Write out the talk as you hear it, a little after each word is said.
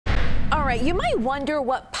All right, you might wonder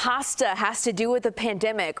what pasta has to do with the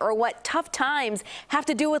pandemic or what tough times have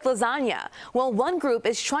to do with lasagna. Well, one group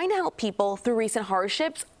is trying to help people through recent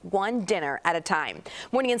hardships, one dinner at a time.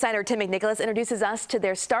 Morning Insider Tim McNicholas introduces us to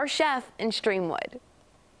their star chef in Streamwood.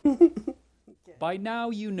 By now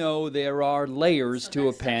you know there are layers to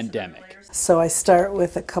a pandemic. So I start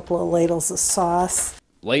with a couple of ladles of sauce.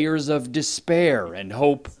 Layers of despair and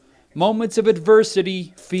hope. Moments of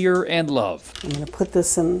adversity, fear, and love. I'm going to put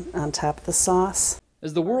this in on top of the sauce.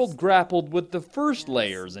 As the world grappled with the first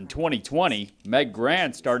layers in 2020, Meg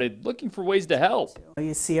Grant started looking for ways to help.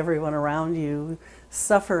 You see everyone around you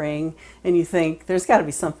suffering, and you think, there's got to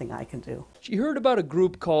be something I can do. She heard about a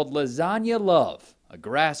group called Lasagna Love, a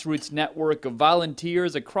grassroots network of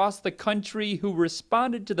volunteers across the country who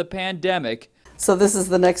responded to the pandemic. So this is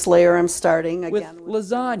the next layer I'm starting again with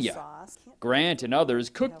lasagna. Grant and others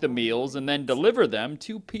cook the meals and then deliver them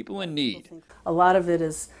to people in need. A lot of it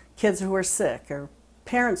is kids who are sick, or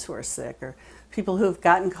parents who are sick, or people who have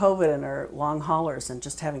gotten COVID and are long haulers and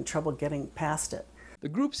just having trouble getting past it. The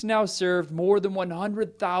group's now served more than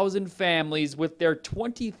 100,000 families with their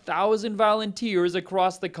 20,000 volunteers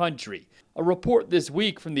across the country. A report this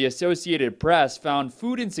week from the Associated Press found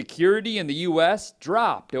food insecurity in the U.S.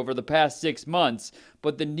 dropped over the past 6 months,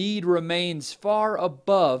 but the need remains far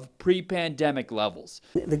above pre-pandemic levels.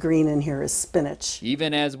 The green in here is spinach.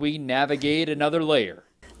 Even as we navigate another layer.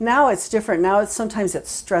 Now it's different. Now sometimes it's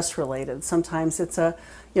stress related. Sometimes it's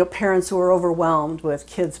parents who are overwhelmed with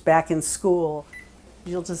kids back in school.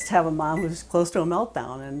 You'll just have a mom who's close to a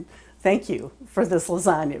meltdown, and thank you for this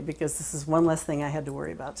lasagna, because this is one less thing I had to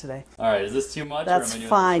worry about today. All right, is this too much? That's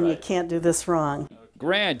fine. You can't do this wrong.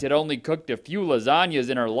 Grant had only cooked a few lasagnas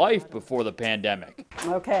in her life before the pandemic.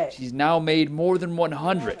 Okay. She's now made more than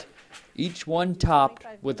 100, each one topped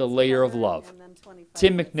with a layer of love.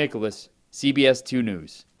 Tim McNicholas, CBS 2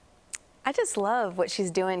 News. I just love what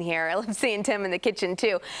she's doing here. I love seeing Tim in the kitchen,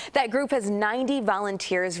 too. That group has 90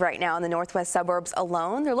 volunteers right now in the northwest suburbs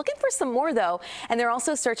alone. They're looking for some more, though, and they're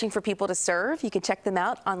also searching for people to serve. You can check them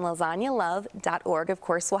out on lasagnalove.org. Of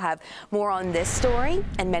course, we'll have more on this story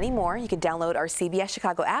and many more. You can download our CBS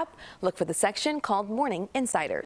Chicago app. Look for the section called Morning Insider.